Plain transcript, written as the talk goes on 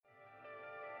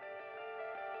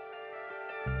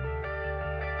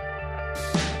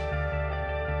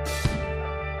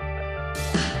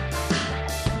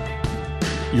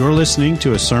You're listening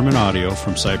to a sermon audio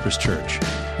from Cypress Church.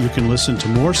 You can listen to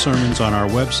more sermons on our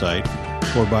website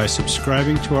or by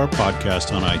subscribing to our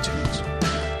podcast on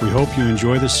iTunes. We hope you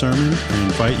enjoy the sermon and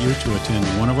invite you to attend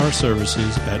one of our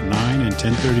services at 9 and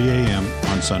 10:30 a.m.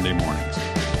 on Sunday mornings.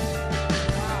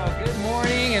 Good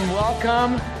morning and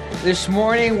welcome this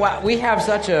morning. Wow, we have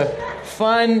such a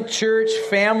fun church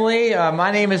family.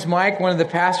 My name is Mike, one of the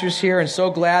pastors here, and so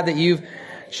glad that you've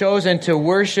chosen to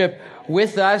worship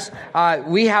with us.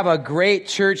 We have a great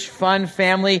church fun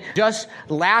family. Just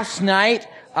last night,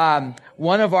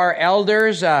 one of our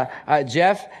elders,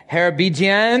 Jeff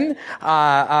Harabidian,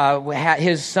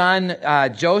 his son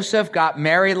Joseph got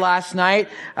married last night.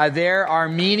 They're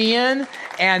Armenian,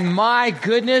 and my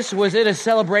goodness, was it a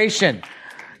celebration.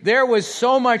 There was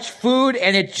so much food,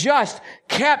 and it just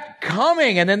kept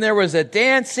coming. And then there was a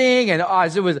dancing, and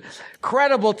it was an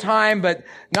incredible time. But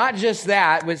not just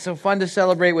that, it was so fun to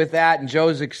celebrate with that. And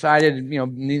Joe's excited,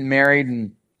 married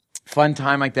and fun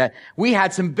time like that. We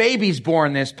had some babies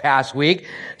born this past week.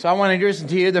 So I want to introduce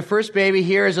to you. The first baby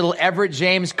here is little Everett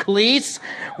James Cleese.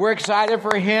 We're excited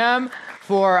for him.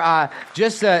 For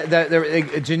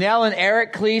Janelle and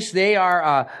Eric Cleese, they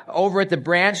are over at the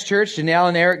Branch Church. Janelle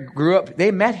and Eric grew up,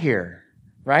 they met here,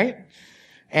 right?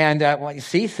 And you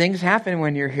see, things happen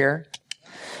when you're here.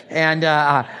 And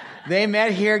they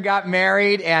met here, got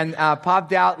married, and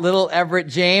popped out little Everett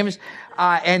James.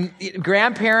 And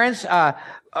grandparents,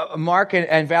 Mark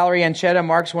and Valerie Anchetta.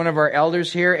 Mark's one of our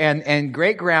elders here, and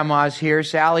great grandma's here.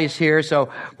 Sally's here, so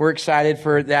we're excited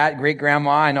for that. Great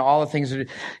grandma and all the things.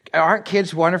 Aren't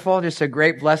kids wonderful? Just a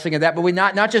great blessing of that. But we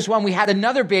not just one. We had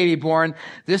another baby born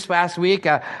this last week.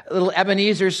 Little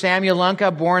Ebenezer Samuel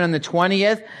Lunka, born on the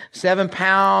 20th, 7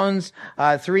 pounds,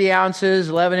 3 ounces,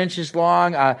 11 inches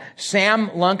long. Sam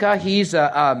Lunka, he's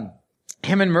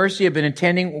him and Mercy have been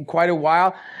attending quite a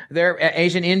while. They're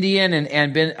Asian Indian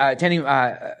and been attending.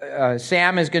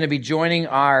 Sam is going to be joining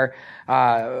our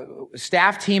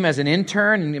staff team as an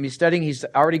intern and going to be studying. He's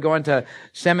already going to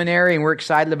seminary, and we're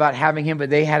excited about having him. But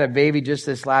they had a baby just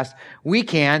this last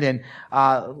weekend, and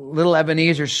little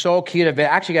Ebenezer's so cute. I've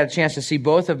actually got a chance to see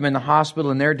both of them in the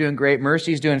hospital, and they're doing great.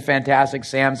 Mercy's doing fantastic.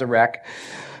 Sam's a wreck.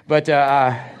 But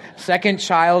second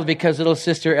child, because little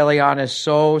sister Eliana is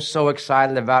so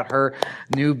excited about her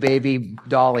new baby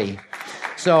Dolly.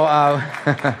 So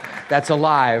that's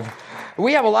alive.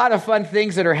 We have a lot of fun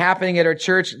things that are happening at our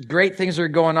church. Great things are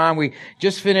going on. We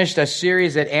just finished a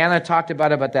series that Anna talked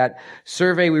about that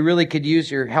survey. We really could use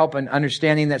your help in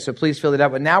understanding that, so please fill it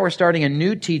out. But now we're starting a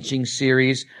new teaching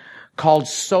series called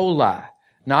Sola.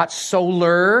 Not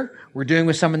solar. We're doing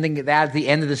with something that at the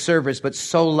end of the service, but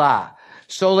sola.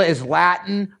 Sola is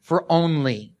Latin for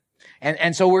only.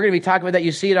 And so we're going to be talking about that.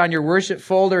 You see it on your worship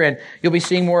folder, and you'll be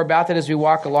seeing more about that as we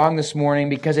walk along this morning,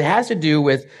 because it has to do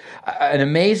with an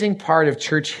amazing part of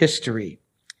church history.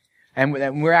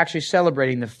 And we're actually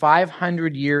celebrating the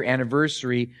 500-year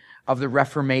anniversary of the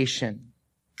Reformation.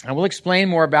 And we'll explain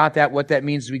more about that, what that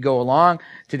means as we go along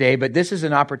today. But this is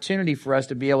an opportunity for us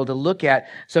to be able to look at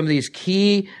some of these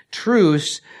key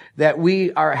truths that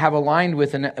we have aligned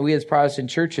with, and we as Protestant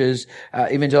churches,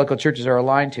 evangelical churches, are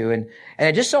aligned to. And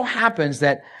it just so happens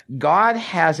that God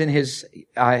has, in his,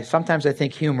 sometimes I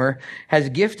think humor, has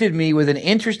gifted me with an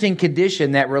interesting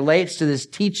condition that relates to this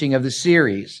teaching of the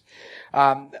series.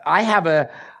 I have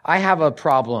a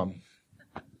problem.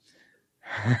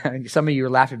 Some of you are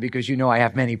laughing because you know I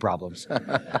have many problems.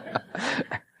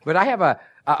 But I have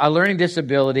a learning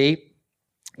disability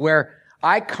where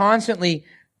I constantly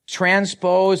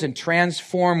transpose and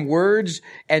transform words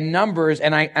and numbers,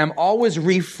 and I am always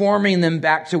reforming them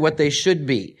back to what they should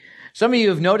be. Some of you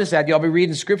have noticed that. You'll be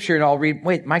reading scripture and I'll read,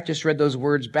 wait, Mike just read those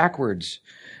words backwards,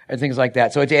 and things like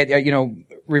that. So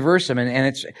reverse them,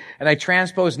 and I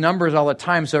transpose numbers all the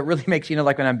time, so it really makes,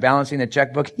 like when I'm balancing the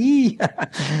checkbook,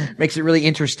 makes it really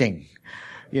interesting.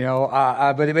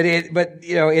 God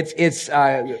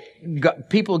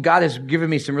has given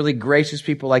me some really gracious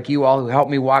people like you all who help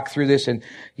me walk through this, and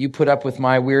you put up with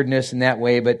my weirdness in that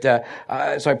way. But, so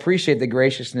I appreciate the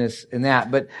graciousness in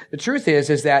that. But the truth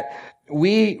is that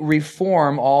we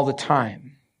reform all the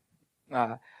time.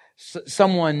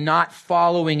 Someone not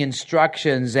following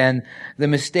instructions, and the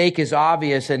mistake is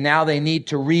obvious, and now they need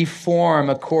to reform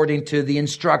according to the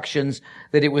instructions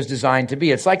that it was designed to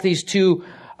be. It's like these two,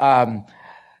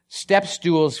 step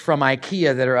stools from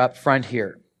IKEA that are up front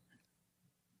here.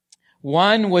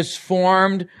 One was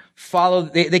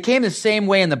they came the same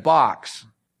way in the box.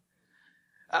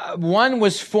 One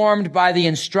was formed by the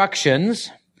instructions.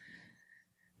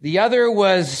 The other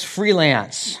was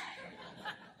freelance.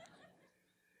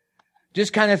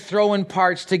 Just kind of throwing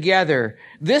parts together.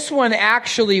 This one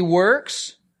actually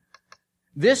works.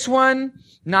 This one,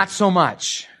 not so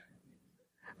much.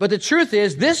 But the truth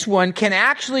is, this one can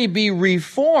actually be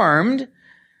reformed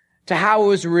to how it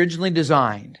was originally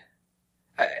designed.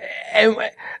 And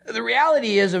the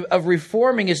reality is of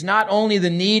reforming is not only the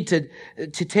need to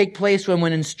take place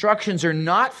when instructions are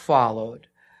not followed,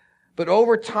 but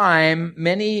over time,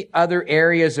 many other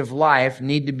areas of life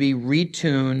need to be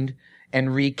retuned and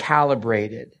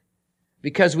recalibrated.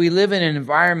 Because we live in an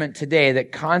environment today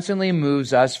that constantly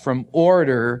moves us from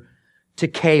order to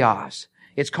chaos.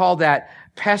 It's called that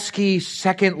pesky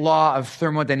second law of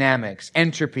thermodynamics,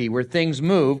 entropy, where things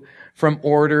move from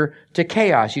order to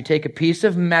chaos. You take a piece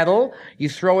of metal, you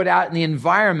throw it out in the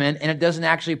environment, and it doesn't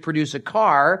actually produce a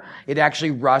car. It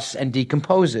actually rusts and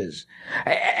decomposes.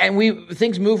 And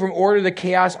things move from order to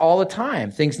chaos all the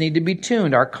time. Things need to be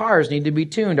tuned. Our cars need to be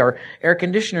tuned. Our air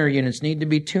conditioner units need to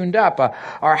be tuned up.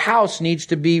 Our house needs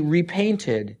to be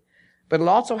repainted. But it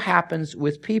also happens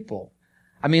with people.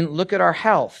 I mean, look at our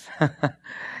health.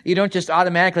 You don't just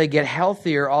automatically get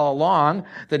healthier all along.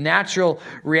 The natural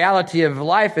reality of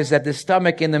life is that the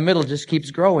stomach in the middle just keeps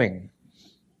growing.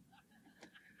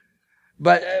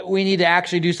 But we need to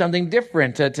actually do something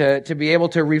different to be able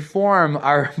to reform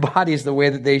our bodies the way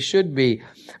that they should be.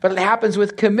 But it happens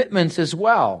with commitments as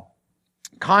well.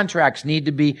 Contracts need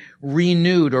to be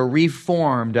renewed or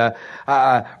reformed.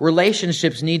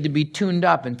 Relationships need to be tuned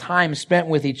up, and time spent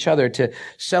with each other to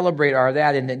celebrate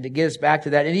that and to get us back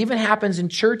to that. It even happens in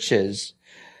churches.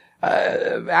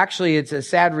 Actually, it's a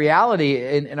sad reality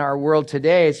in our world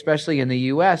today, especially in the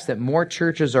U.S., that more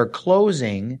churches are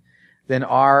closing than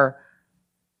are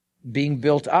being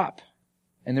built up.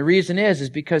 And the reason is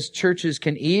because churches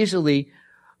can easily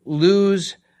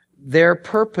lose their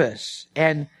purpose.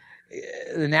 And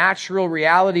the natural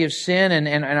reality of sin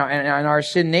and our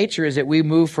sin nature is that we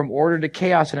move from order to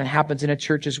chaos, and it happens in a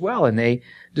church as well, and they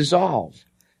dissolve.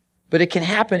 But it can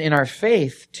happen in our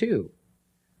faith too.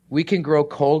 We can grow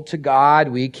cold to God.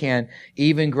 We can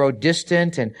even grow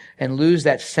distant and lose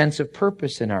that sense of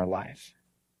purpose in our life.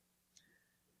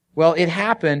 Well, it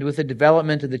happened with the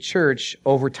development of the church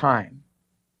over time.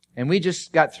 And we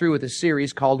just got through with a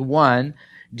series called One,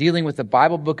 dealing with the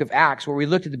Bible book of Acts, where we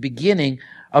looked at the beginning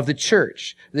of the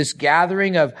church, this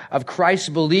gathering of Christ's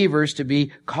believers to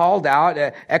be called out,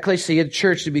 ecclesia, the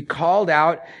church, to be called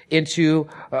out into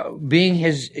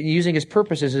using his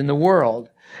purposes in the world.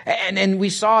 And we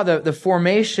saw the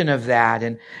formation of that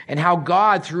and how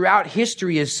God throughout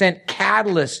history has sent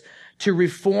catalysts to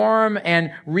reform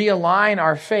and realign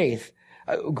our faith.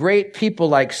 Great people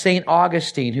like St.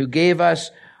 Augustine, who gave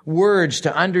us words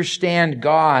to understand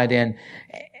God and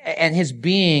his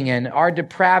being and our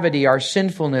depravity, our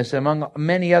sinfulness, among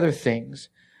many other things.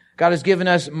 God has given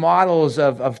us models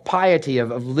of piety,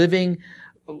 of living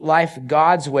life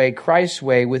God's way, Christ's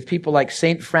way, with people like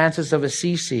St. Francis of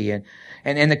Assisi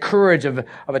and the courage of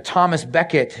a Thomas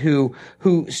Becket who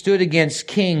stood against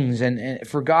kings and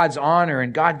for God's honor.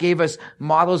 And God gave us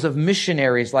models of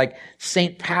missionaries like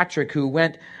St. Patrick, who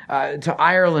went to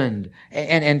Ireland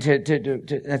and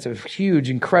to that's a huge,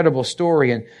 incredible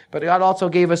story. But God also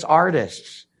gave us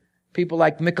artists, people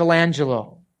like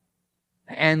Michelangelo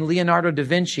and Leonardo da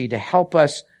Vinci, to help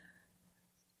us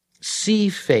see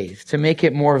faith, to make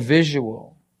it more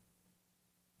visual.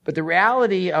 But the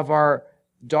reality of our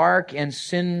dark and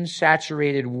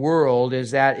sin-saturated world is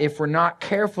that if we're not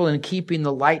careful in keeping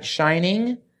the light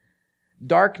shining,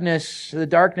 the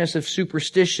darkness of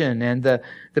superstition and the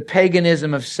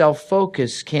paganism of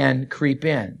self-focus can creep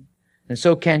in. And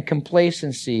so can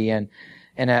complacency and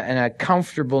a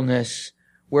comfortableness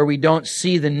where we don't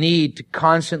see the need to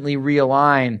constantly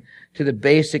realign to the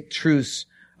basic truths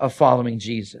of following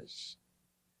Jesus.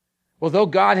 Well, though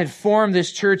God had formed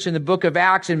this church in the book of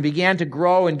Acts and began to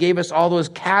grow and gave us all those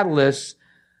catalysts,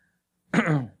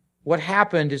 what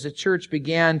happened is the church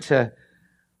began to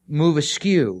move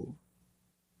askew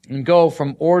and go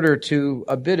from order to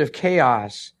a bit of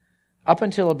chaos up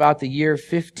until about the year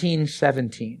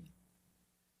 1517.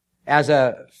 As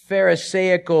a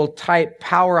Pharisaical type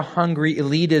power-hungry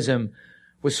elitism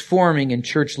was forming in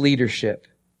church leadership.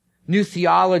 New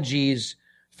theologies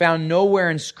found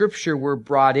nowhere in Scripture were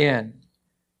brought in.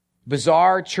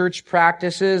 Bizarre church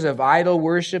practices of idol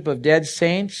worship of dead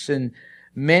saints and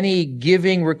many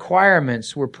giving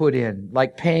requirements were put in,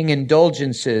 like paying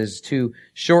indulgences to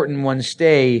shorten one's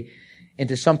stay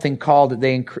into something that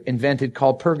they invented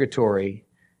called purgatory,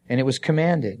 and it was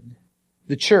commanded.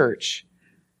 The church,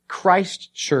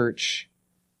 Christ Church,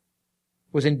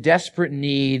 was in desperate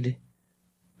need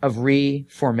of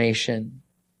reformation,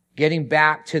 getting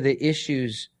back to the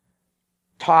issues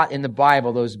taught in the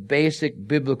Bible, those basic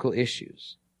biblical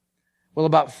issues. Well,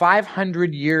 about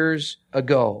 500 years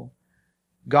ago,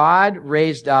 God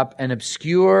raised up an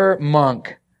obscure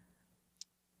monk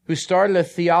who started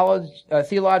a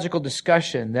theological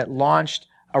discussion that launched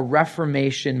a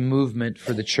Reformation movement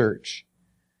for the church,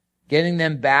 getting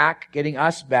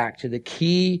us back to the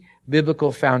key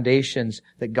biblical foundations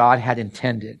that God had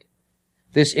intended.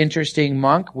 This interesting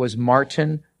monk was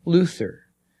Martin Luther,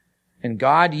 and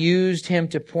God used him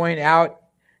to point out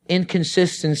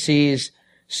inconsistencies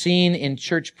seen in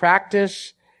church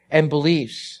practice and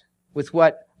beliefs with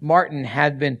what Martin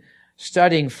had been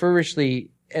studying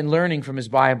feverishly and learning from his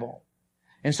Bible.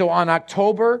 And so on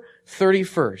October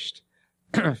 31st,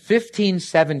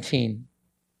 1517,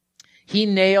 he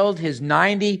nailed his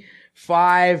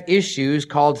 95 issues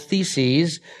called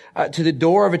theses to the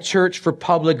door of a church for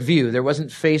public view. There wasn't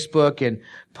Facebook and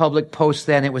public posts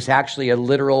then. It was actually a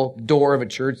literal door of a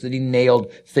church that he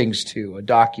nailed things to, a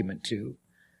document to.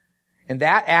 And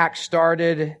that act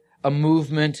started a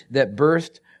movement that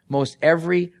birthed most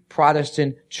every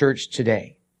Protestant church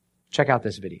today. Check out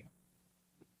this video.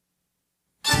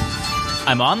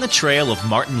 I'm on the trail of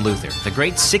Martin Luther, the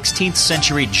great 16th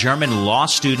century German law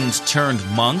student turned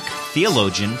monk,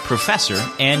 theologian, professor,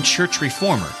 and church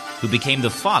reformer who became the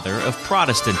father of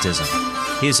Protestantism.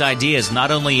 His ideas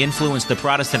not only influenced the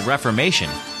Protestant Reformation,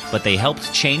 but they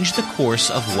helped change the course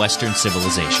of Western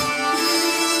civilization.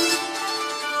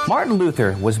 Martin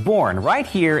Luther was born right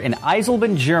here in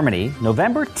Eisleben, Germany,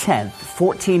 November 10th,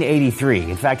 1483.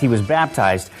 In fact, he was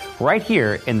baptized right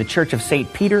here in the Church of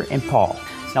St. Peter and Paul.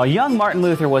 Now, young Martin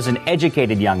Luther was an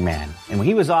educated young man, and when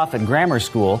he was off at grammar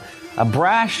school, a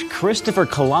brash Christopher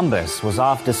Columbus was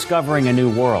off discovering a new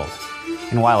world.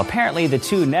 And while apparently the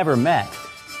two never met,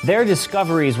 their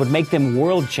discoveries would make them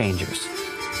world changers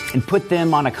and put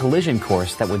them on a collision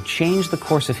course that would change the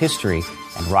course of history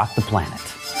and rock the planet.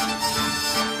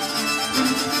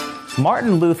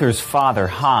 Martin Luther's father,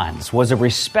 Hans, was a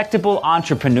respectable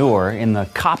entrepreneur in the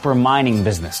copper mining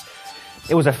business.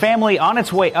 It was a family on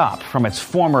its way up from its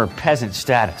former peasant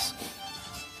status.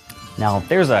 Now,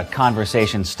 there's a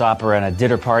conversation stopper at a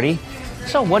dinner party.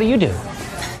 So, what do you do?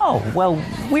 Oh, well,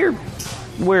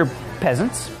 we're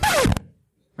peasants.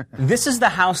 This is the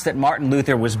house that Martin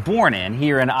Luther was born in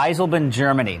here in Eisleben,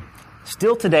 Germany.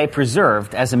 Still today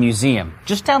preserved as a museum,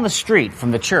 just down the street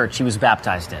from the church he was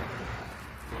baptized in.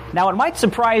 Now, it might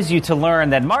surprise you to learn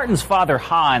that Martin's father,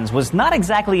 Hans, was not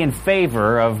exactly in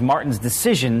favor of Martin's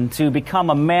decision to become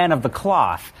a man of the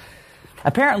cloth.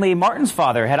 Apparently, Martin's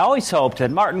father had always hoped that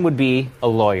Martin would be a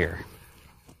lawyer.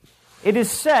 It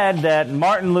is said that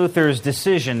Martin Luther's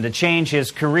decision to change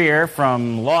his career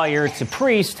from lawyer to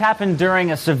priest happened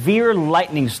during a severe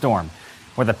lightning storm,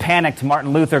 where the panicked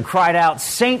Martin Luther cried out,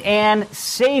 "Saint Anne,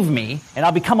 save me, and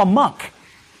I'll become a monk."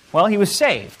 Well, he was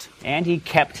saved, and he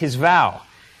kept his vow.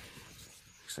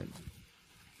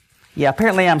 Yeah,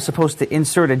 apparently I'm supposed to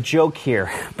insert a joke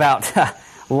here about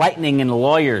lightning and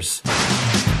lawyers.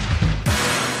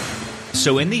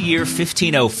 So in the year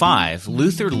 1505,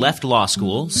 Luther left law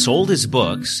school, sold his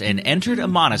books, and entered a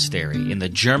monastery in the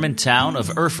German town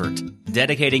of Erfurt,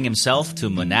 dedicating himself to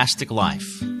monastic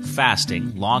life,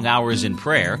 fasting, long hours in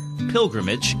prayer,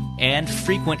 pilgrimage, and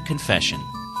frequent confession.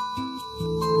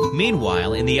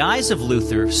 Meanwhile, in the eyes of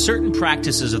Luther, certain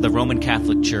practices of the Roman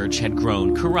Catholic Church had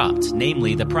grown corrupt,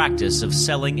 namely the practice of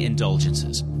selling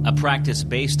indulgences, a practice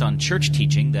based on church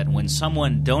teaching that when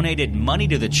someone donated money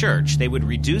to the church, they would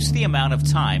reduce the amount of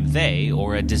time they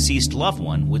or a deceased loved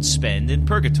one would spend in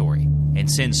purgatory.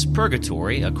 And since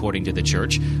purgatory, according to the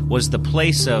church, was the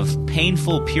place of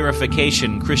painful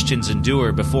purification Christians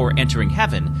endure before entering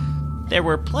heaven, there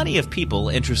were plenty of people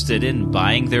interested in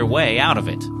buying their way out of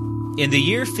it. In the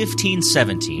year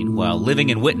 1517, while living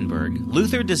in Wittenberg,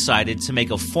 Luther decided to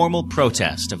make a formal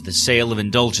protest of the sale of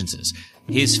indulgences.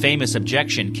 His famous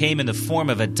objection came in the form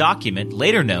of a document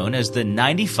later known as the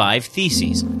 95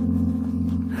 Theses.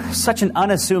 Such an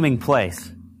unassuming place.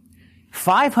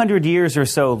 500 years or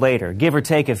so later, give or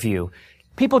take a few,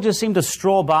 people just seem to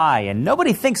stroll by and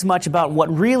nobody thinks much about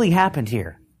what really happened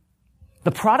here. The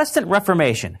Protestant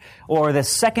Reformation, or the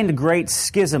Second Great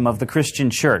Schism of the Christian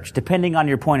Church, depending on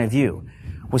your point of view,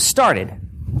 was started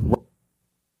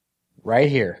right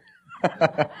here.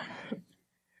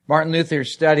 Martin Luther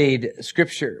studied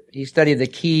Scripture. He studied the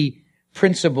key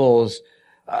principles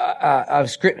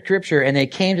of Scripture, and they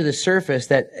came to the surface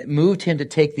that moved him to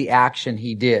take the action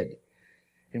he did.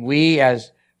 And we,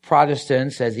 as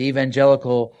Protestants, as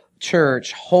evangelical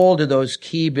church, hold to those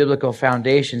key biblical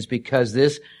foundations because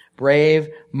this brave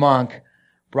monk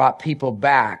brought people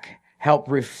back, helped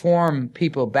reform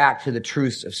people back to the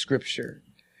truths of Scripture.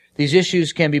 These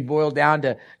issues can be boiled down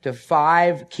to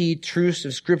 5 key truths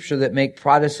of Scripture that make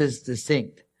Protestants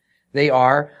distinct. They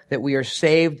are that we are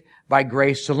saved by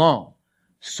grace alone.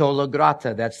 Sola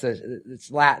grata,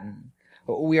 it's Latin.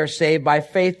 We are saved by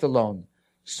faith alone.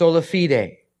 Sola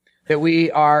fide. That we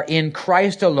are in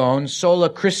Christ alone, sola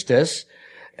Christus,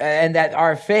 and that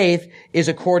our faith is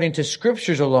according to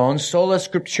Scriptures alone, sola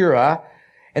scriptura,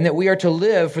 and that we are to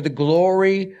live for the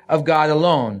glory of God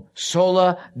alone,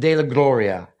 sola Deo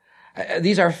gloria.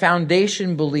 These are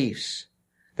foundation beliefs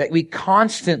that we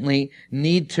constantly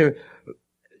need to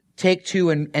take to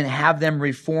and have them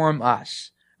reform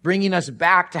us, bringing us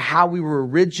back to how we were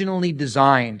originally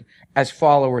designed as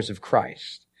followers of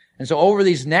Christ. And so over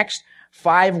these next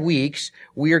 5 weeks,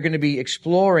 we are going to be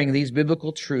exploring these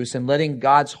biblical truths and letting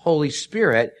God's Holy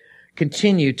Spirit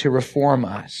continue to reform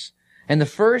us. And the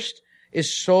first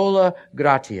is sola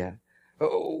gratia.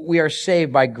 We are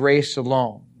saved by grace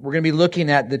alone. We're going to be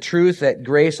looking at the truth that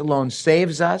grace alone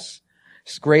saves us,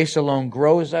 grace alone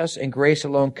grows us, and grace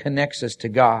alone connects us to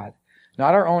God,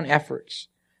 not our own efforts.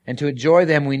 And to enjoy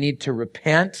them, we need to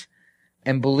repent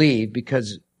and believe,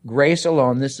 because grace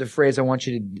alone, this is a phrase I want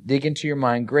you to dig into your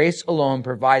mind, grace alone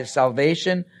provides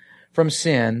salvation from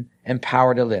sin and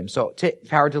power to live. So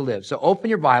open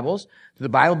your Bibles to the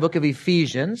Bible book of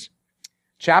Ephesians,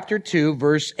 chapter 2,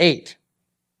 verse 8.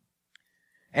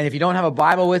 And if you don't have a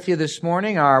Bible with you this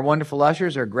morning, our wonderful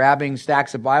ushers are grabbing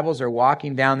stacks of Bibles or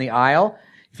walking down the aisle.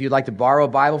 If you'd like to borrow a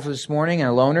Bible for this morning and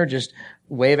a loaner, just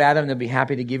wave at them. They'll be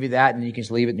happy to give you that, and you can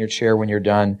just leave it in your chair when you're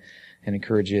done, and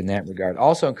encourage you in that regard.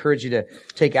 Also encourage you to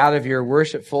take out of your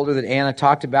worship folder that Anna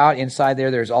talked about. Inside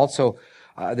there's also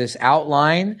this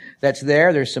outline that's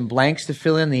there. There's some blanks to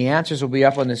fill in. The answers will be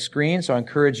up on the screen, so I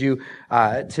encourage you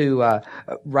to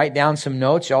write down some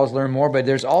notes. You always learn more, but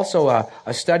there's also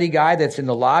a study guide that's in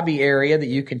the lobby area that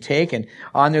you can take, and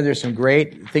on there's some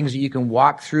great things that you can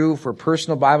walk through for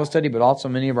personal Bible study, but also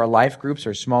many of our life groups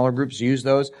or smaller groups use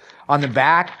those. On the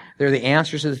back, there are the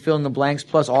answers to the fill in the blanks,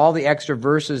 plus all the extra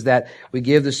verses that we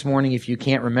give this morning. If you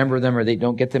can't remember them or they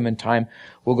don't get them in time,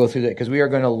 we'll go through that, because we are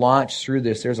going to launch through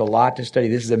this. There's a lot to study.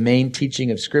 This is the main teaching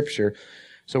of Scripture.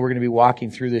 So we're going to be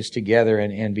walking through this together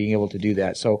and being able to do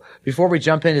that. So before we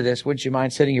jump into this, wouldn't you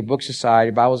mind setting your books aside,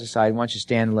 your Bibles aside? Why don't you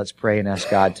stand and let's pray and ask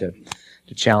God to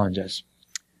challenge us.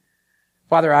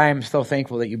 Father, I am so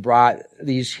thankful that you brought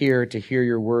these here to hear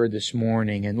your word this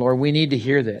morning. And Lord, we need to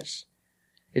hear this.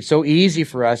 It's so easy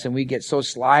for us, and we get so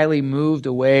slyly moved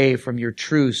away from your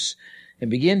truths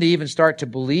and begin to even start to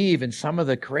believe in some of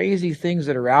the crazy things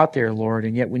that are out there, Lord,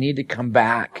 and yet we need to come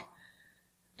back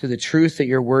to the truth that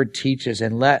your word teaches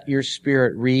and let your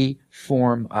Spirit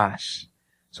reform us.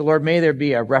 So, Lord, may there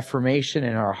be a reformation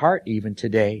in our heart even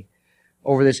today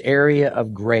over this area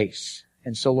of grace.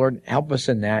 And so, Lord, help us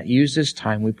in that. Use this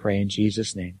time, we pray in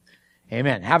Jesus' name.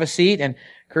 Amen. Have a seat, and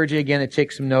encourage you again to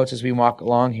take some notes as we walk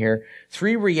along here.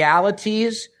 3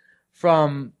 realities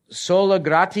from sola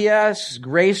gratia,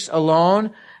 grace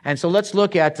alone. And so let's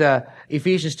look at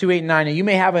Ephesians 2, 8, and 9. Now, you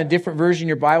may have a different version in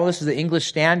your Bible. This is the English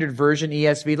Standard Version,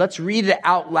 ESV. Let's read it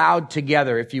out loud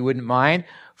together, if you wouldn't mind.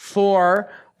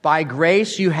 For by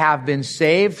grace you have been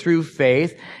saved through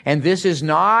faith, and this is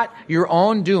not your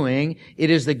own doing. It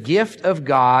is the gift of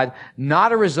God,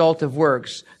 not a result of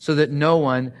works, so that no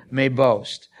one may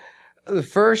boast. The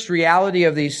first reality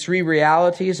of these 3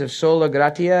 realities of sola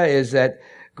gratia is that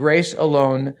grace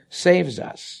alone saves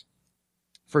us.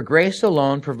 For grace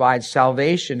alone provides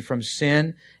salvation from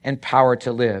sin and power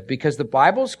to live. Because the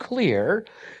Bible's clear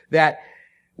that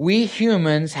we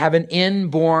humans have an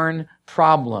inborn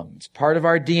problem. It's part of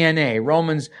our DNA.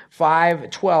 Romans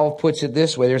 5:12 puts it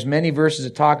this way. There's many verses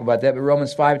that talk about that, but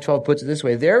Romans 5:12 puts it this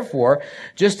way. Therefore,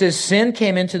 just as sin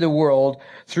came into the world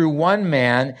through one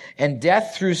man, and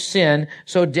death through sin,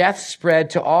 so death spread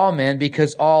to all men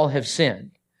because all have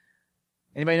sinned.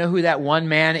 Anybody know who that one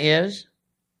man is?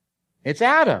 It's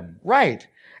Adam, right?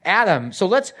 Adam. So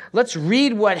let's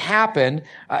read what happened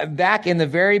back in the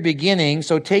very beginning.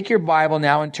 So take your Bible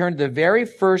now and turn to the very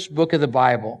first book of the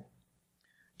Bible,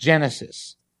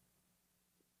 Genesis.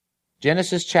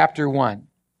 Genesis chapter 1.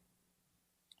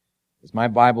 As my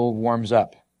Bible warms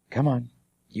up. Come on,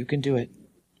 you can do it.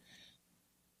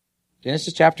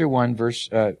 Genesis chapter 1,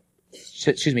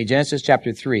 Genesis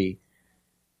chapter 3,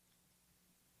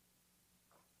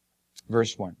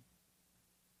 verse 1.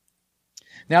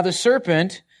 Now the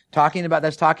serpent, talking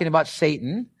about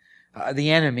Satan,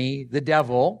 the enemy, the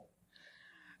devil.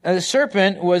 Now the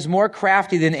serpent was more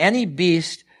crafty than any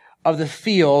beast of the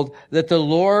field that the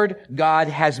Lord God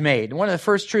has made. And one of the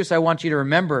first truths I want you to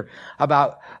remember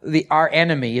about our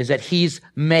enemy is that he's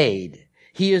made.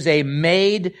 He is a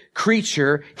made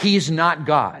creature. He's not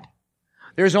God.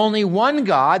 There's only one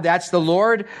God. That's the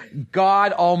Lord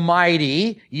God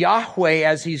Almighty, Yahweh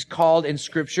as he's called in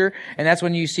Scripture. And that's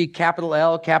when you see capital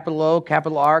L, capital O,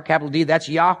 capital R, capital D. That's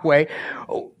Yahweh.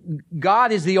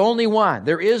 God is the only one.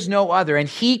 There is no other. And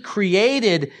he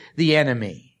created the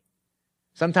enemy.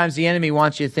 Sometimes the enemy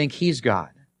wants you to think he's God.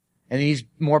 And he's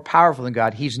more powerful than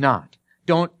God. He's not.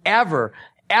 Don't ever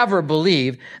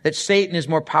believe that Satan is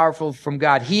more powerful from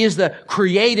God. He is the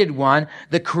created one.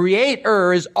 The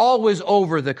creator is always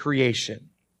over the creation.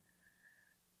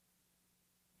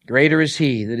 Greater is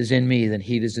he that is in me than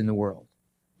he that is in the world.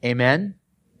 Amen?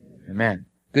 Amen.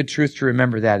 Good truth to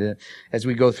remember that as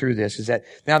we go through this. Is that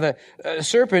now the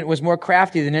serpent was more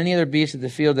crafty than any other beast of the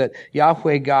field that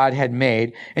Yahweh God had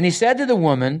made. And he said to the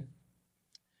woman,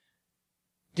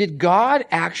 did God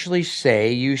actually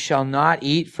say you shall not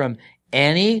eat from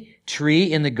any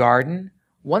tree in the garden?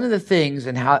 One of the things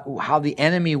and how the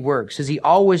enemy works is he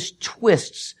always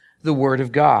twists the word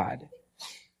of God.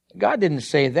 God didn't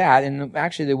say that, and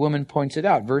actually the woman points it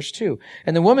out. Verse 2.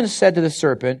 And the woman said to the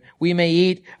serpent, we may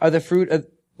eat of the fruit of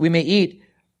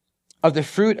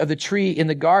the tree in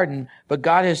the garden, but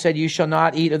God has said you shall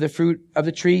not eat of the fruit of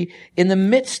the tree in the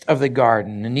midst of the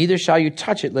garden, and neither shall you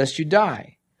touch it lest you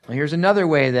die. Well, here's another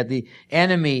way that the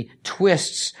enemy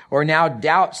twists or now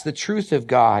doubts the truth of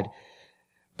God.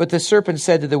 But the serpent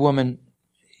said to the woman,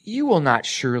 you will not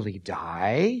surely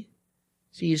die.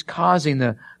 See, he's causing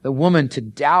the woman to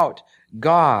doubt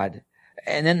God.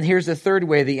 And then here's the third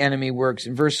way the enemy works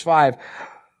in verse 5.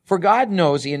 For God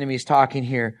knows, the enemy is talking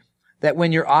here, that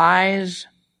when you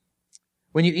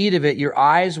eat of it, your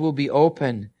eyes will be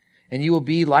open and you will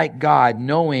be like God,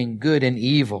 knowing good and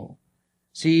evil.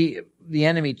 See, the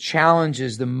enemy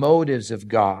challenges the motives of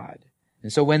God.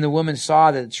 And so when the woman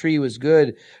saw that the tree was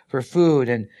good for food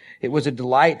and it was a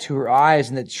delight to her eyes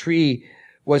and the tree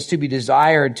was to be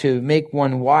desired to make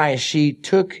one wise, she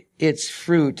took its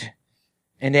fruit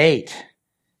and ate.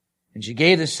 And she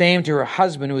gave the same to her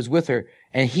husband who was with her,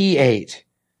 and he ate.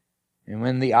 And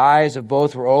when the eyes of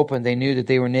both were opened, they knew that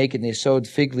they were naked, and they sewed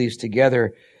fig leaves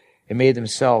together and made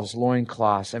themselves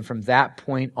loincloths. And from that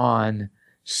point on,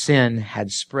 sin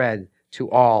had spread to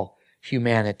all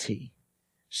humanity.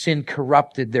 Sin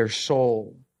corrupted their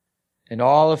soul and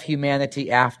all of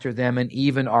humanity after them, and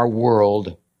even our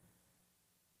world.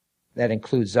 That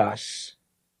includes us.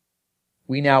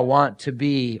 We now want to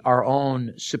be our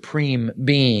own supreme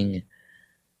being,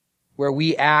 where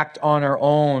we act on our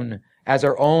own as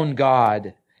our own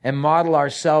God and model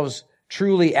ourselves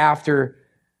truly after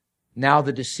now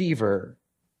the deceiver,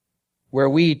 where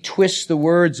we twist the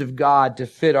words of God to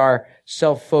fit our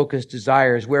self-focused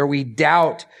desires, where we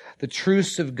doubt the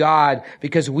truths of God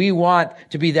because we want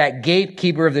to be that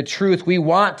gatekeeper of the truth. We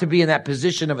want to be in that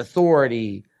position of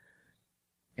authority.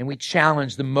 And we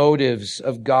challenge the motives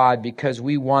of God because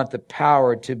we want the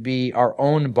power to be our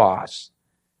own boss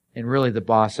and really the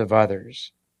boss of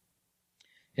others.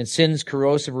 And sin's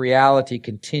corrosive reality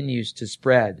continues to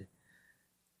spread.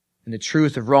 And the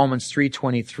truth of Romans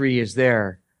 3:23 is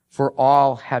there. For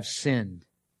all have sinned.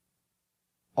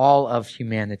 All of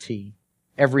humanity.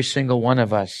 Every single one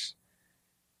of us.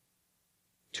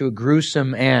 To a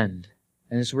gruesome end.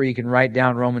 And this is where you can write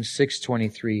down Romans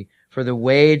 6:23. For the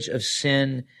wage of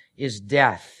sin is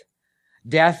death.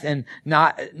 Death and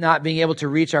not being able to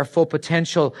reach our full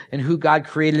potential and who God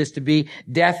created us to be.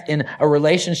 Death in a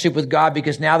relationship with God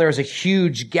because now there is a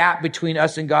huge gap between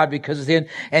us and God because of sin.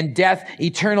 And death,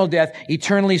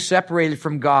 eternally separated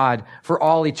from God for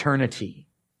all eternity.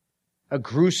 A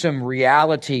gruesome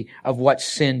reality of what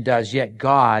sin does, yet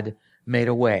God made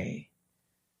a way.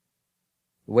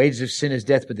 The wages of sin is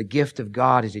death, but the gift of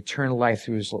God is eternal life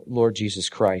through His Lord Jesus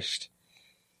Christ.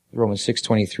 Romans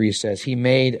 6:23 says, He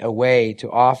made a way to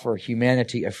offer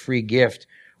humanity a free gift.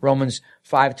 Romans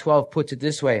 5:12 puts it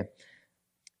this way.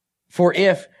 For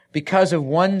if, because of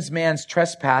one man's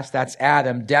trespass, that's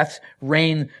Adam, death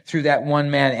reigned through that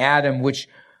one man, Adam, which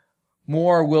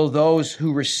more will those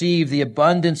who receive the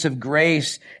abundance of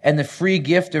grace and the free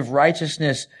gift of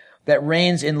righteousness that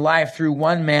reigns in life through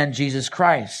one man, Jesus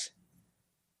Christ.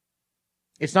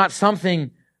 It's not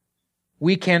something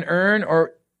we can earn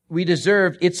or we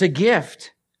deserve. It's a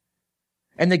gift.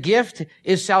 And the gift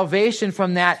is salvation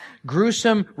from that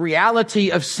gruesome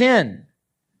reality of sin.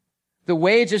 The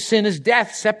wage of sin is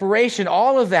death, separation,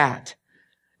 all of that.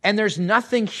 And there's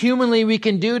nothing humanly we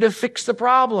can do to fix the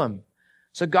problem.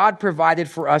 So God provided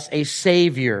for us a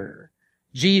Savior,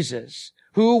 Jesus,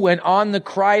 who, when on the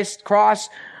cross,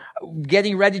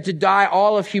 getting ready to die,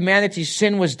 all of humanity's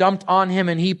sin was dumped on Him,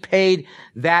 and He paid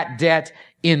that debt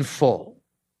in full.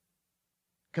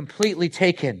 Completely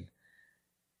taken.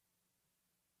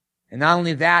 And not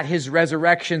only that, his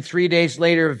resurrection 3 days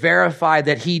later verified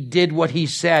that he did what he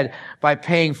said by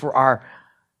paying for our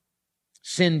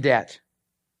sin debt.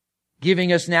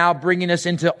 Giving us now, bringing us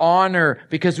into honor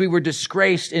because we were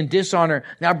disgraced in dishonor.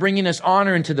 Now bringing us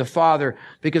honor into the Father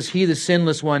because he, the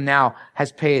sinless one, now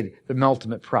has paid the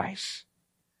ultimate price.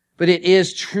 But it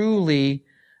is truly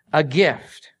a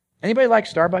gift. Anybody like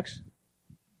Starbucks?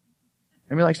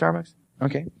 Anybody like Starbucks?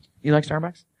 Okay. You like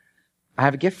Starbucks? I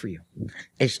have a gift for you.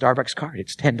 A Starbucks card.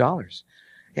 It's $10.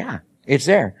 Yeah, it's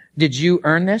there. Did you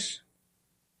earn this?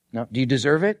 No. Do you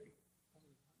deserve it?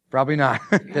 Probably not.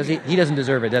 Does he? He doesn't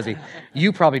deserve it, does he?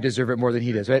 You probably deserve it more than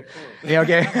he does, right? Yeah,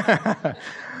 okay.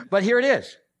 But here it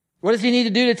is. What does he need to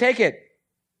do to take it?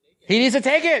 He needs to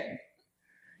take it.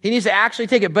 He needs to actually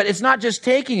take it. But it's not just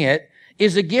taking it.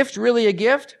 Is a gift really a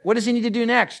gift? What does he need to do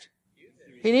next?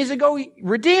 He needs to go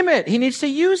redeem it. He needs to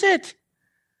use it.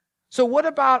 So what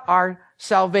about our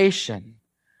salvation?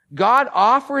 God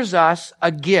offers us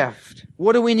a gift.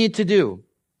 What do we need to do?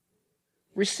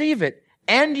 Receive it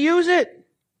and use it.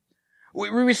 We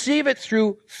receive it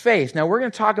through faith. Now we're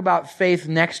going to talk about faith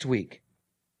next week.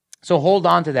 So hold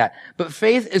on to that. But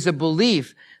faith is a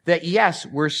belief that yes,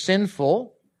 we're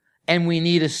sinful and we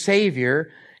need a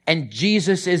Savior and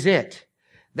Jesus is it.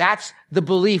 That's the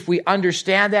belief. We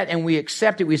understand that and we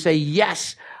accept it. We say,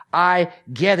 yes, I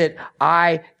get it.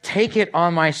 I take it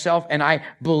on myself and I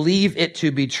believe it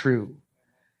to be true.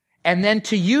 And then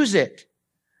to use it,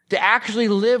 to actually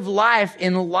live life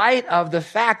in light of the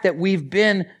fact that we've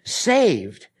been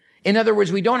saved. In other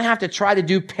words, we don't have to try to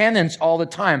do penance all the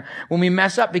time when we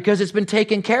mess up because it's been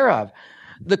taken care of.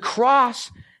 The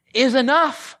cross is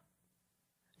enough.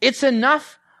 It's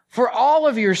enough for all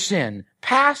of your sin,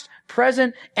 past,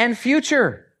 present, and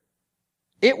future.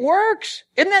 It works.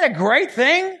 Isn't that a great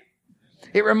thing?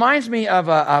 It reminds me of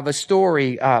a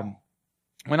story.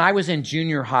 When I was in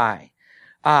junior high,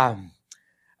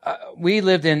 we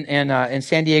lived in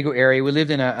San Diego area. We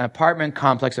lived in an apartment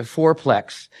complex, a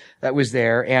fourplex that was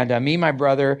there. And me, my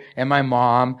brother, and my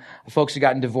mom, folks had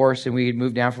gotten divorced, and we had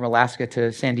moved down from Alaska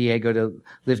to San Diego to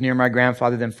live near my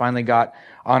grandfather. Then finally got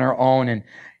on our own,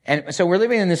 and so we're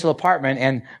living in this little apartment.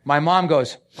 And my mom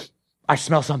goes, "I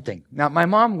smell something." Now, my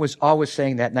mom was always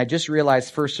saying that, and I just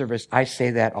realized first service, I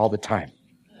say that all the time.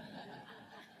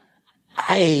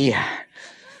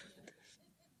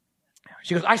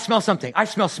 She goes, "I smell something. I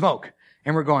smell smoke."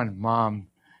 And we're going, "Mom,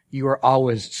 you are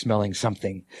always smelling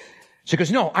something." She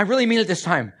goes, "No, I really mean it this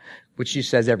time," which she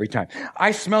says every time.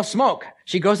 "I smell smoke."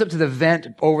 She goes up to the vent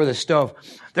over the stove.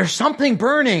 "There's something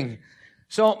burning."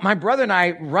 So my brother and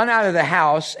I run out of the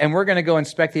house and we're going to go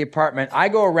inspect the apartment. I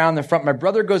go around the front. My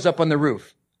brother goes up on the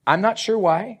roof. I'm not sure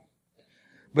why,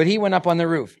 but he went up on the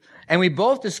roof. And we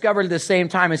both discovered at the same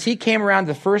time, as he came around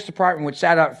the first apartment, which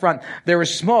sat out front, there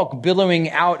was smoke billowing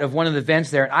out of one of the vents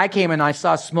there. And I came and I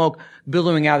saw smoke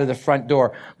billowing out of the front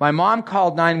door. My mom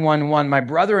called 911. My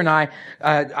brother and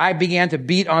I began to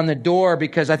beat on the door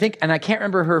because I think, and I can't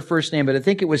remember her first name, but I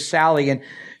think it was Sally. And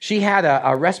she had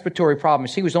a respiratory problem.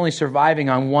 She was only surviving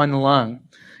on one lung.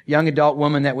 Young adult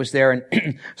woman that was there.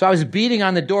 And so I was beating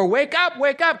on the door. Wake up,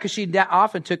 because she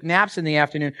often took naps in the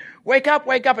afternoon. Wake up.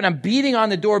 And I'm beating on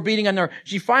the door.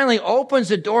 She finally opens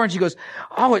the door and she goes,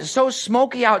 "Oh, it's so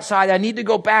smoky outside. I need to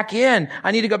go back in.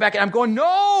 I'm going,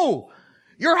 "No,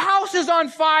 your house is on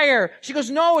fire." She goes,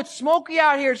 "No, it's smoky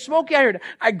out here.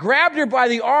 I grabbed her by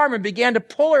the arm and began to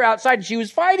pull her outside, and she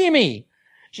was fighting me.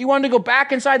 She wanted to go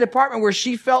back inside the apartment where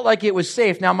she felt like it was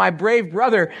safe. Now, my brave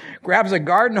brother grabs a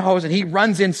garden hose and he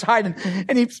runs inside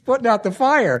and he's putting out the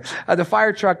fire. The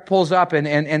fire truck pulls up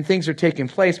and things are taking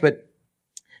place, but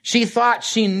she thought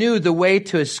she knew the way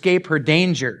to escape her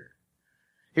danger.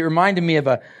 It reminded me of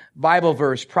a Bible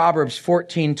verse, Proverbs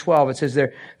 14:12. It says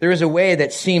there is a way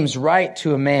that seems right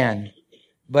to a man,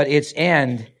 but its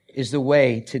end is the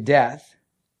way to death.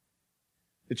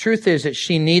 The truth is that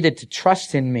she needed to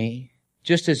trust in me,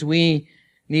 just as we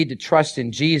need to trust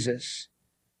in Jesus.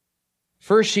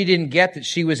 First, she didn't get that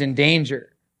she was in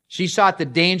danger. She thought the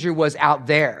danger was out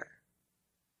there.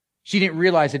 She didn't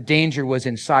realize the danger was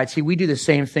inside. See, we do the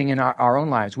same thing in our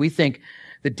own lives. We think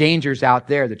the danger's out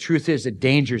there. The truth is the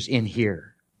danger's in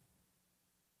here.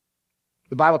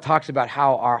 The Bible talks about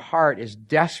how our heart is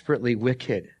desperately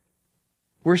wicked.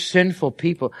 We're sinful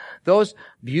people. Those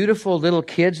beautiful little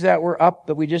kids that were up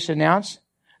that we just announced,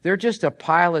 they're just a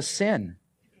pile of sin.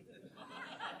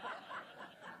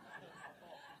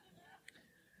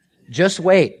 Just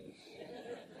wait.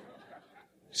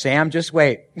 Sam, just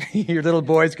wait. Your little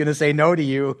boy's going to say no to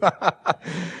you.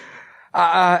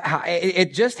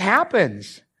 It just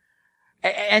happens.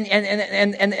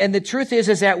 And the truth is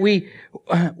that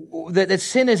that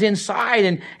sin is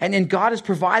inside, and God has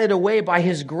provided a way by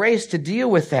His grace to deal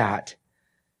with that.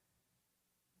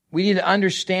 We need to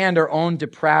understand our own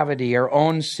depravity, our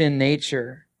own sin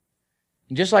nature.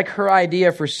 And just like her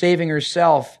idea for saving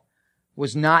herself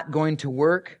was not going to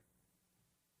work,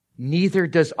 neither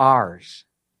does ours.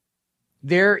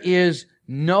 There is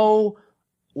no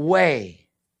way,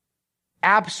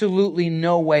 absolutely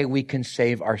no way we can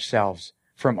save ourselves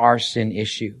from our sin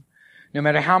issue. No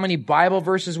matter how many Bible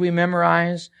verses we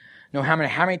memorize, no matter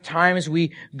how many times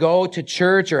we go to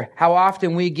church or how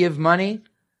often we give money.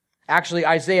 Actually,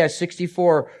 Isaiah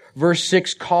 64 verse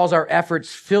 6 calls our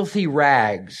efforts filthy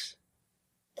rags.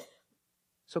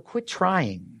 So quit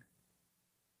trying.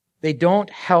 They don't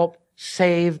help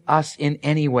save us in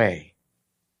any way.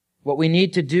 What we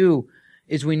need to do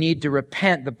is we need to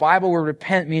repent. The Bible word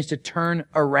repent means to turn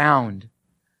around.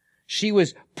 She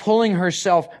was pulling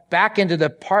herself back into the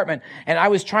apartment, and I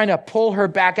was trying to pull her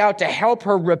back out to help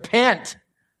her repent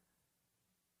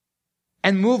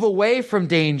and move away from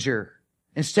danger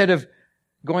instead of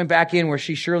going back in where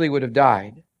she surely would have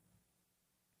died.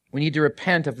 We need to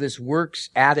repent of this works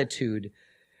attitude,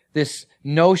 this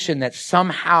notion that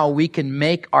somehow we can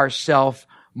make ourselves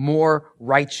more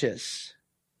righteous.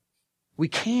 We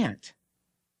can't.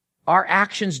 Our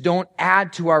actions don't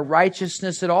add to our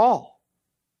righteousness at all.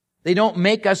 They don't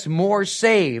make us more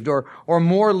saved or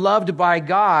more loved by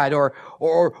God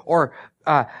or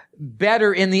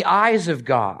better in the eyes of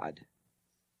God.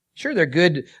 Sure, they're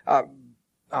good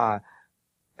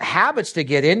habits to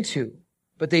get into,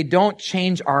 but they don't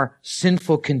change our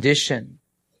sinful condition.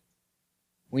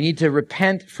 We need to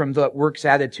repent from the works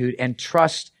attitude and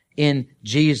trust in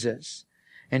Jesus.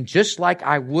 And just like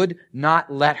I would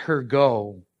not let her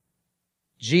go,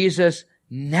 Jesus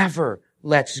never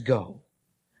lets go.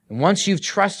 And once you've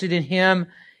trusted in Him,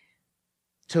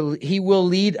 He will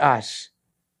lead us.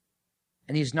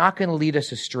 And He's not going to lead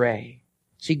us astray.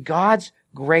 See, God's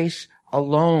grace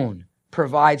alone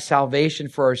provides salvation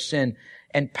for our sin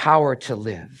and power to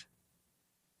live.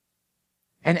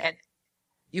 And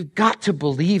you've got to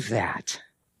believe that.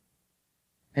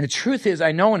 And the truth is,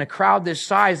 I know in a crowd this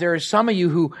size, there are some of you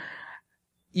who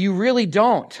you really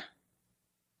don't.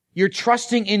 You're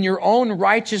trusting in your own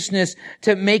righteousness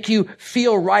to make you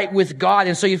feel right with God.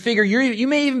 And so you figure you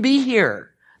may even be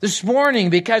here this morning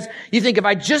because you think if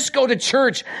I just go to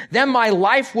church, then my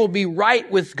life will be right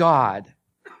with God.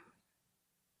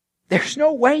 There's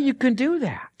no way you can do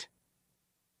that.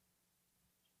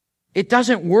 It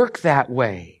doesn't work that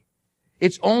way.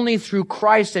 It's only through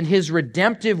Christ and His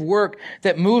redemptive work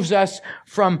that moves us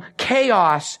from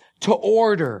chaos to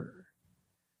order.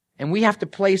 And we have to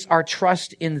place our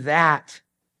trust in that.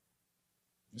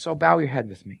 So bow your head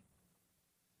with me.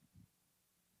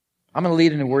 I'm going to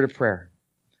lead in a word of prayer.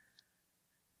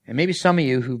 And maybe some of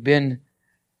you who've been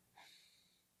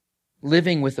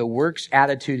living with a works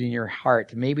attitude in your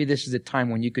heart, maybe this is the time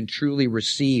when you can truly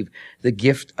receive the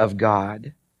gift of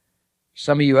God.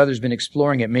 Some of you others have been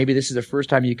exploring it. Maybe this is the first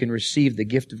time you can receive the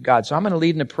gift of God. So I'm going to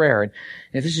lead in a prayer. And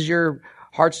if this is your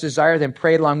heart's desire, then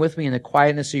pray along with me in the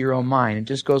quietness of your own mind. It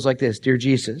just goes like this. Dear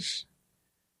Jesus,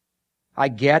 I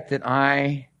get that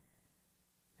I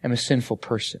am a sinful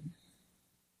person.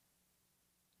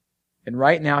 And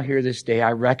right now, here this day,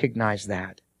 I recognize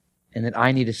that and that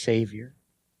I need a Savior.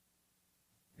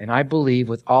 And I believe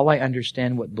with all I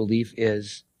understand what belief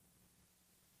is,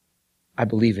 I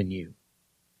believe in you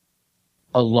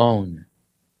alone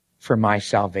for my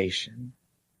salvation.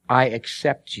 I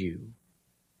accept you,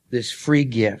 this free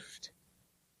gift.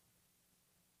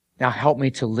 Now help me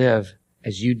to live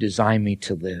as you design me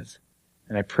to live.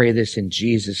 And I pray this in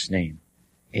Jesus' name.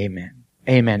 Amen.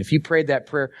 Amen. If you prayed that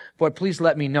prayer, boy, please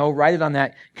let me know. Write it on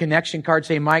that connection card.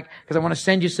 Say, Mike, because I want to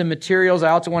send you some materials. I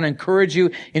also want to encourage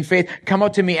you in faith. Come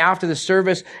up to me after the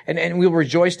service and we'll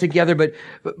rejoice together. But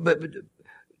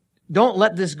don't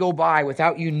let this go by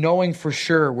without you knowing for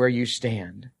sure where you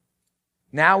stand.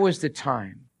 Now is the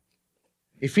time.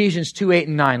 Ephesians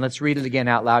 2:8-9. Let's read it again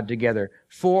out loud together.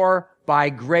 For by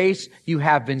grace you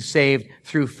have been saved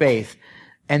through faith.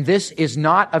 And this is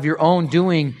not of your own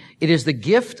doing. It is the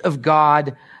gift of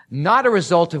God, not a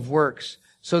result of works,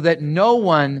 so that no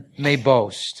one may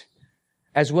boast.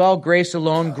 As well, grace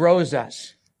alone grows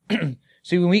us.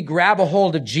 See, when we grab a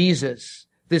hold of Jesus,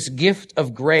 this gift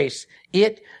of grace,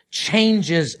 it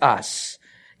changes us.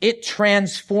 It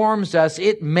transforms us.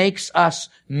 It makes us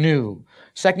new.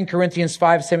 2 Corinthians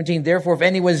 5:17, therefore, if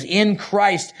anyone is in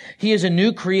Christ, he is a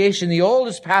new creation. The old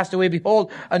has passed away.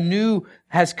 Behold, a new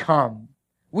has come.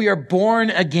 We are born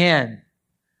again.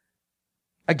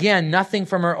 Again, nothing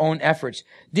from our own efforts.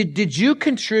 Did you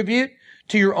contribute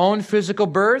to your own physical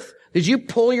birth? Did you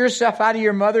pull yourself out of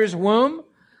your mother's womb?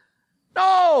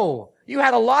 No! You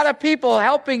had a lot of people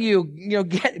helping you,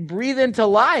 breathe into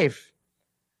life.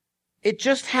 It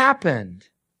just happened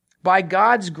by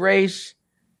God's grace,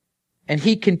 and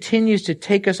He continues to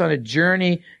take us on a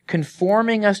journey,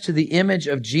 conforming us to the image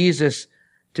of Jesus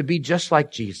to be just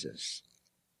like Jesus.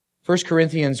 1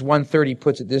 Corinthians 1:30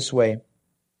 puts it this way.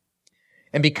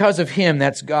 And because of Him,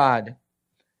 that's God,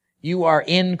 you are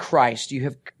in Christ. You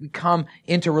have come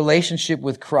into relationship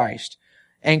with Christ.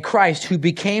 And Christ, who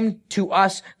became to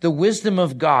us the wisdom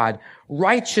of God,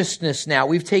 righteousness now.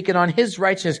 We've taken on His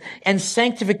righteousness, and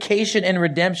sanctification and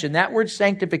redemption. That word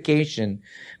sanctification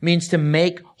means to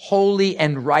make holy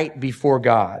and right before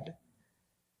God.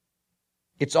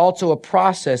 It's also a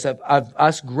process of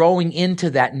us growing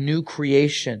into that new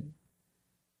creation.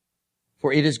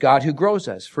 For it is God who grows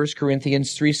us. 1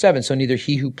 Corinthians 3:7. So neither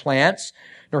he who plants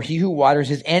nor he who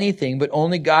waters is anything, but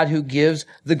only God who gives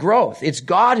the growth. It's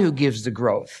God who gives the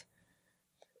growth.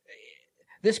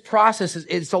 This process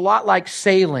it's a lot like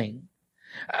sailing.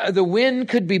 The wind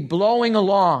could be blowing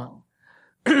along,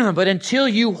 but until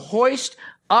you hoist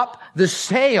up the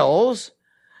sails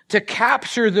to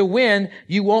capture the wind,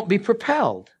 you won't be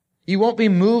propelled. You won't be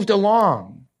moved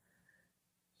along.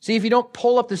 See, if you don't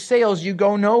pull up the sails, you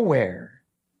go nowhere.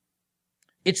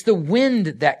 It's the wind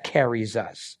that carries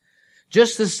us.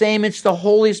 Just the same, it's the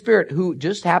Holy Spirit, who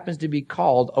just happens to be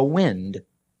called a wind.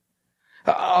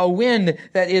 A wind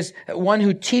that is one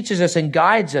who teaches us and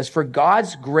guides us, for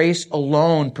God's grace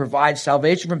alone provides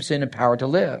salvation from sin and power to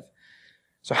live.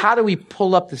 So how do we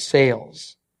pull up the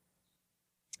sails?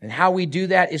 And how we do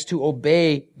that is to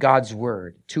obey God's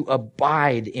word, to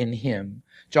abide in Him.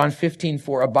 John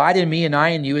 15:4, abide in me and I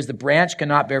in you, as the branch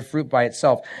cannot bear fruit by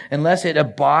itself unless it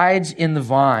abides in the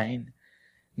vine.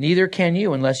 Neither can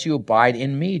you unless you abide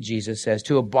in me, Jesus says.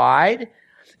 To abide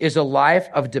is a life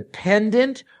of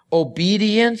dependent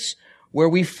obedience where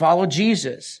we follow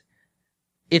Jesus.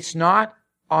 It's not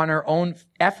on our own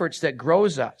efforts that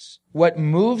grows us. What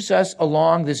moves us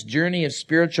along this journey of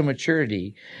spiritual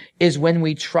maturity is when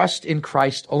we trust in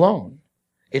Christ alone.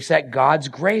 It's that God's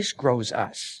grace grows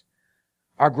us.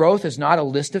 Our growth is not a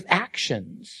list of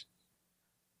actions,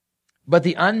 but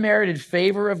the unmerited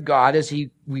favor of God as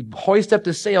we hoist up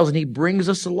the sails and He brings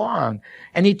us along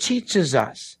and He teaches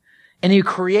us and He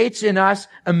creates in us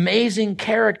amazing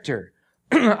character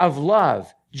of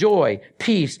love, joy,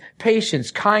 peace, patience,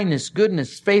 kindness,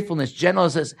 goodness, faithfulness,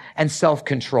 gentleness, and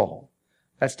self-control.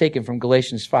 That's taken from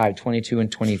Galatians 5:22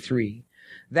 and 23.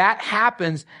 That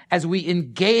happens as we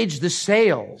engage the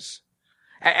sails.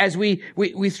 As we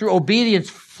through obedience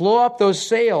flow up those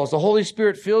sails, the Holy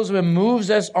Spirit fills them and moves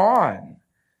us on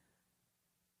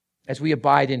as we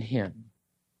abide in Him.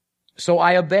 So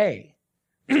I obey.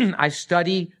 I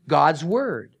study God's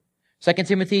Word. 2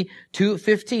 Timothy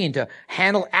 2:15, to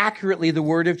handle accurately the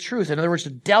word of truth. In other words,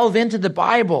 to delve into the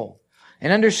Bible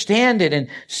and understand it and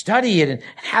study it and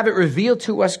have it revealed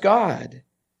to us God.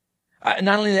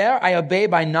 Not only that, I obey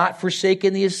by not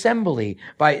forsaking the assembly,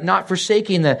 by not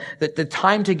forsaking the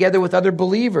time together with other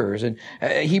believers. And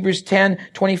Hebrews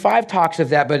 10:25 talks of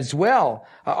that, but as well,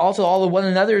 also all of one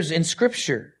another's in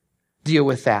Scripture deal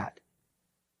with that.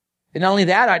 And not only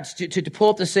that, to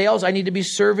pull up the sails, I need to be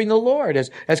serving the Lord,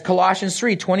 as Colossians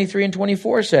 3:23 and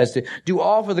 24 says, to do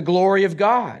all for the glory of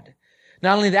God.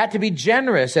 Not only that, to be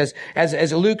generous, as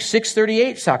Luke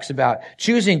 6:38 talks about,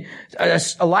 choosing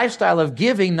a lifestyle of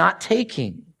giving, not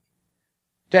taking.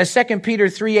 As 2 Peter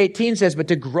 3:18 says, but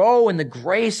to grow in the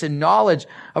grace and knowledge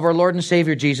of our Lord and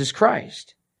Savior Jesus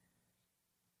Christ.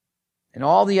 And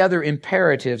all the other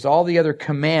imperatives, all the other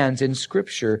commands in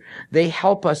Scripture, they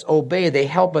help us obey. They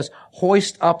help us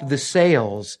hoist up the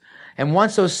sails. And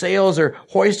once those sails are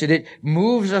hoisted, it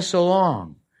moves us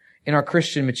along in our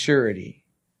Christian maturity.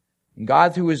 And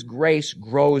God, through His grace,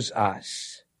 grows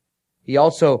us. He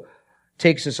also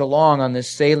takes us along on this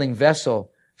sailing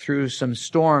vessel through some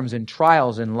storms and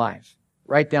trials in life.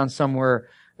 Write down somewhere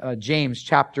James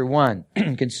chapter 1.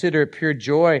 Consider it pure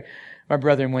joy, my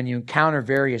brethren, when you encounter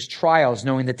various trials,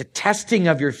 knowing that the testing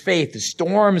of your faith, the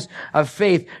storms of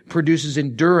faith, produces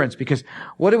endurance. Because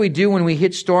what do we do when we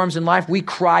hit storms in life? We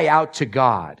cry out to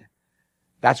God.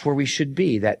 That's where we should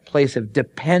be, that place of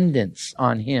dependence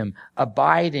on Him,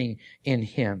 abiding in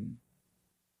Him.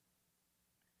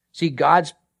 See,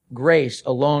 God's grace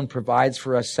alone provides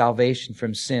for us salvation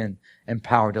from sin and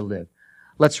power to live.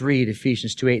 Let's read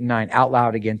Ephesians 2:8-9 out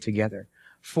loud again together.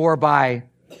 For by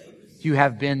you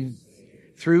have been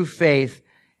through faith,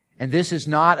 and this is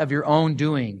not of your own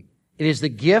doing. It is the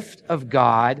gift of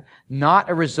God, not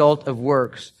a result of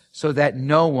works, so that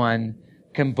no one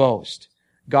can boast.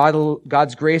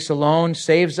 God's grace alone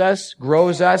saves us,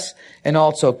 grows us, and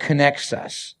also connects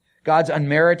us. God's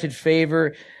unmerited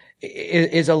favor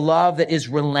is a love that is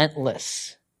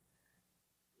relentless,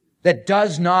 that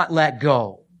does not let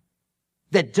go,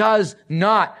 that does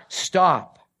not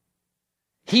stop.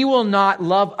 He will not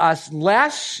love us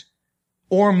less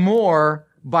or more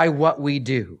by what we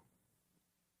do.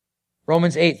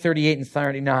 Romans 8:38 and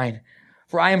 39.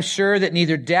 For I am sure that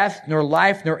neither death, nor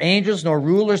life, nor angels, nor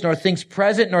rulers, nor things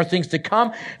present, nor things to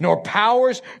come, nor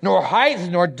powers, nor height,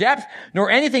 nor depth, nor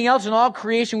anything else in all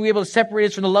creation will be able to separate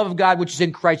us from the love of God which is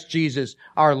in Christ Jesus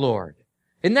our Lord.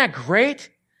 Isn't that great?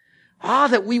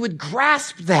 That we would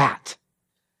grasp that.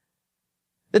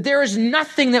 That there is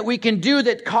nothing that we can do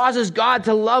that causes God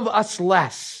to love us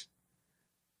less.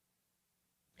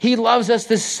 He loves us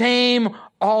the same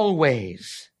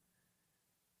always.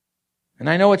 And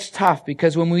I know it's tough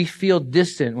because when we feel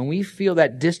distant, when we feel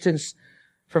that distance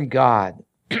from God,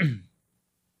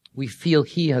 we feel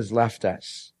He has left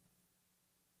us.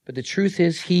 But the truth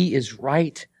is, He is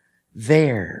right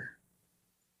there.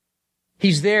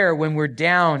 He's there when we're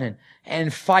down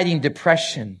and fighting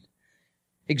depression,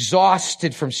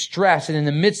 exhausted from stress, and in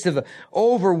the midst of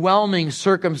overwhelming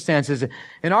circumstances.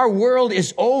 And our world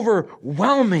is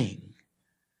overwhelming.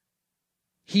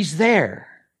 He's there.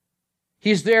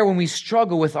 He's there when we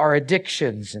struggle with our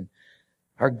addictions and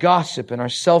our gossip and our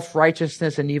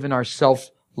self-righteousness and even our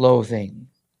self-loathing.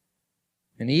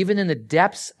 And even in the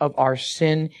depths of our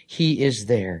sin, He is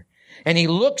there. And He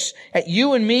looks at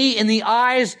you and me in the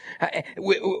eyes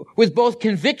with both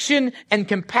conviction and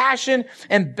compassion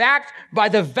and backed by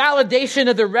the validation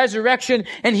of the resurrection.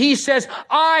 And He says,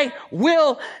 I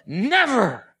will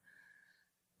never,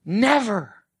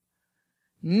 never,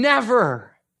 never,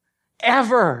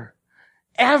 ever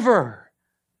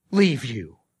leave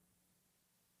you.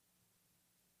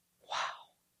 Wow.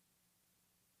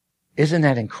 Isn't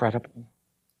that incredible?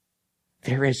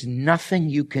 There is nothing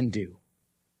you can do,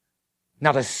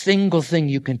 not a single thing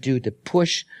you can do to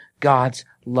push God's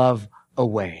love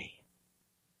away.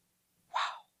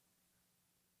 Wow.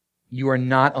 You are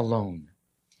not alone.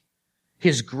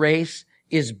 His grace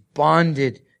is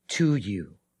bonded to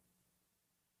you.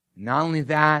 Not only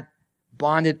that,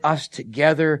 bonded us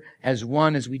together as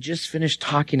one, as we just finished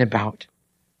talking about.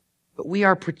 But we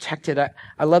are protected.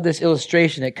 I love this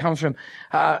illustration. It comes from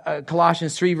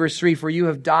Colossians 3, verse 3. For you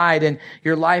have died, and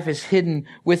your life is hidden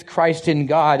with Christ in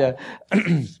God.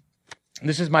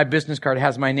 This is my business card. It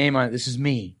has my name on it. This is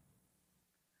me.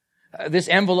 This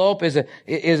envelope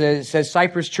says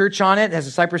Cypress Church on it. It has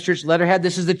a Cypress Church letterhead.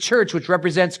 This is the church, which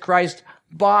represents Christ's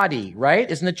body, right?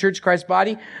 Isn't the church Christ's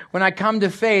body? When I come to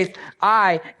faith,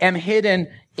 I am hidden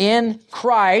in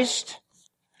Christ,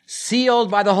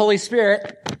 sealed by the Holy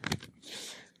Spirit,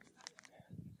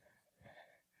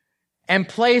 and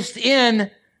placed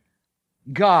in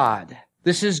God.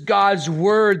 This is God's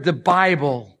Word, the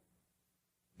Bible.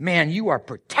 Man, you are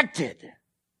protected.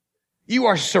 You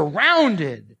are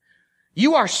surrounded.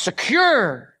 You are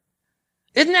secure.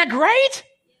 Isn't that great?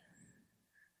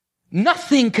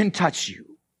 Nothing can touch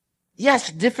you.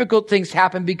 Yes, difficult things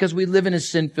happen because we live in a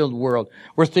sin-filled world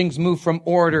where things move from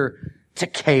order to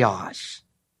chaos.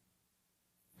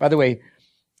 By the way,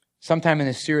 sometime in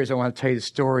this series, I want to tell you the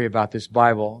story about this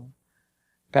Bible.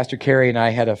 Pastor Carey and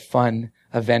I had a fun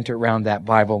event around that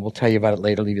Bible. We'll tell you about it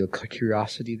later. Leave you a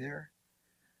curiosity there.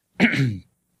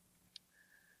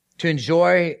 To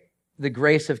enjoy the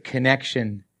grace of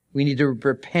connection, we need to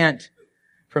repent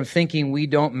from thinking we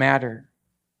don't matter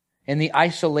and the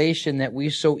isolation that we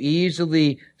so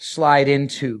easily slide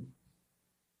into,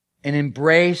 and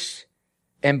embrace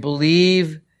and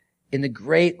believe in the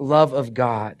great love of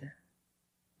God.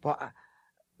 But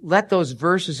let those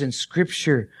verses in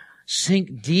Scripture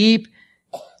sink deep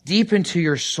into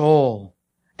your soul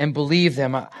and believe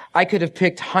them. I could have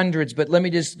picked hundreds, but let me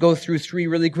just go through three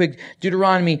really quick.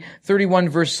 Deuteronomy 31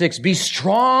 verse 6. Be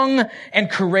strong and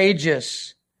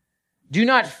courageous. Do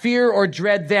not fear or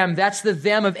dread them. That's the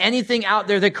them of anything out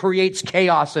there that creates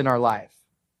chaos in our life.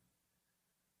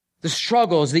 The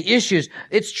struggles, the issues.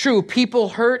 It's true. People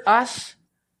hurt us.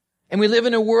 And we live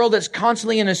in a world that's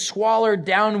constantly in a squalor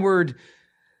downward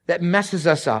that messes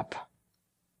us up.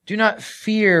 Do not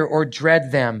fear or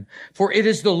dread them, for it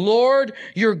is the Lord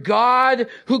your God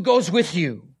who goes with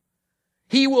you.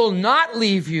 He will not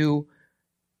leave you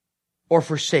or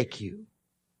forsake you.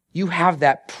 You have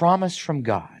that promise from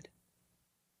God.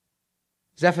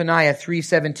 Zephaniah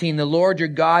 3:17, the Lord your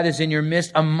God is in your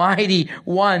midst, a mighty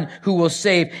one who will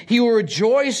save. He will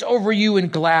rejoice over you in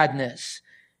gladness.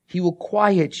 He will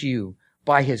quiet you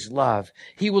by His love.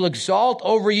 He will exalt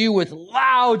over you with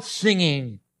loud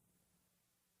singing.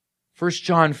 1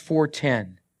 John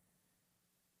 4:10.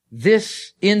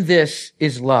 In this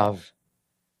is love.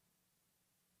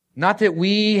 Not that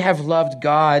we have loved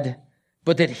God,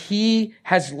 but that He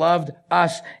has loved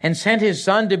us and sent His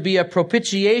Son to be a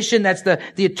propitiation. That's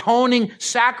the atoning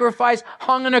sacrifice,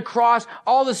 hung on a cross,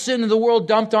 all the sin of the world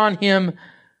dumped on Him.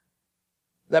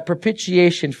 That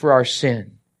propitiation for our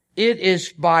sin. It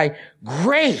is by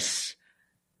grace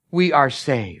we are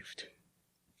saved.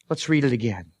 Let's read it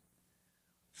again.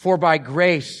 For by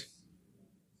grace,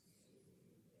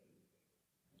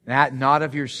 that not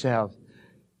of yourself,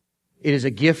 it is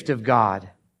a gift of God,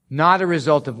 not a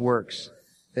result of works,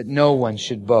 that no one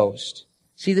should boast.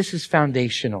 See, this is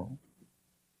foundational.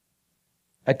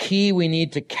 A key we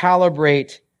need to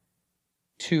calibrate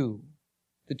to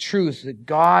the truth that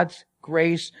God's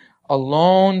grace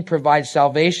alone provides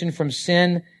salvation from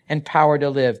sin and power to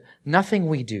live. Nothing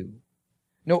we do.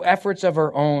 No efforts of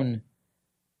our own.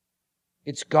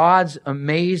 It's God's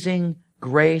amazing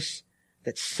grace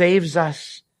that saves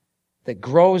us, that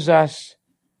grows us,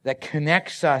 that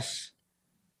connects us.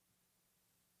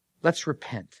 Let's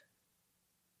repent.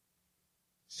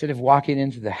 Instead of walking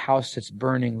into the house that's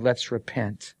burning, let's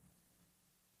repent.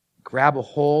 Grab a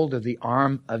hold of the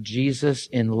arm of Jesus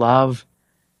in love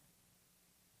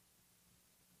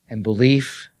and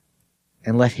belief,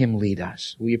 and let Him lead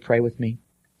us. Will you pray with me?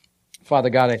 Father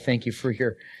God, I thank You for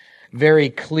Your very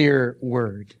clear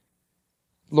word.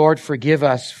 Lord, forgive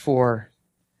us for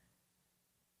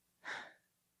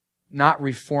not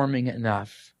reforming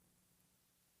enough,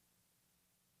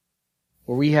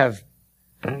 where we have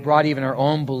brought even our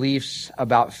own beliefs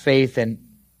about faith and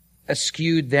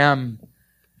eschewed them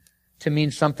to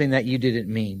mean something that You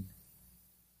didn't mean.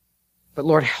 But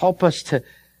Lord, help us to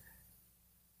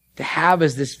have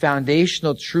as this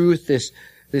foundational truth, this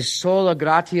sola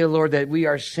gratia, Lord, that we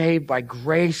are saved by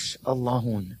grace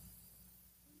alone.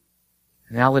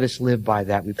 And now let us live by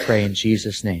that, we pray in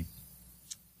Jesus' name.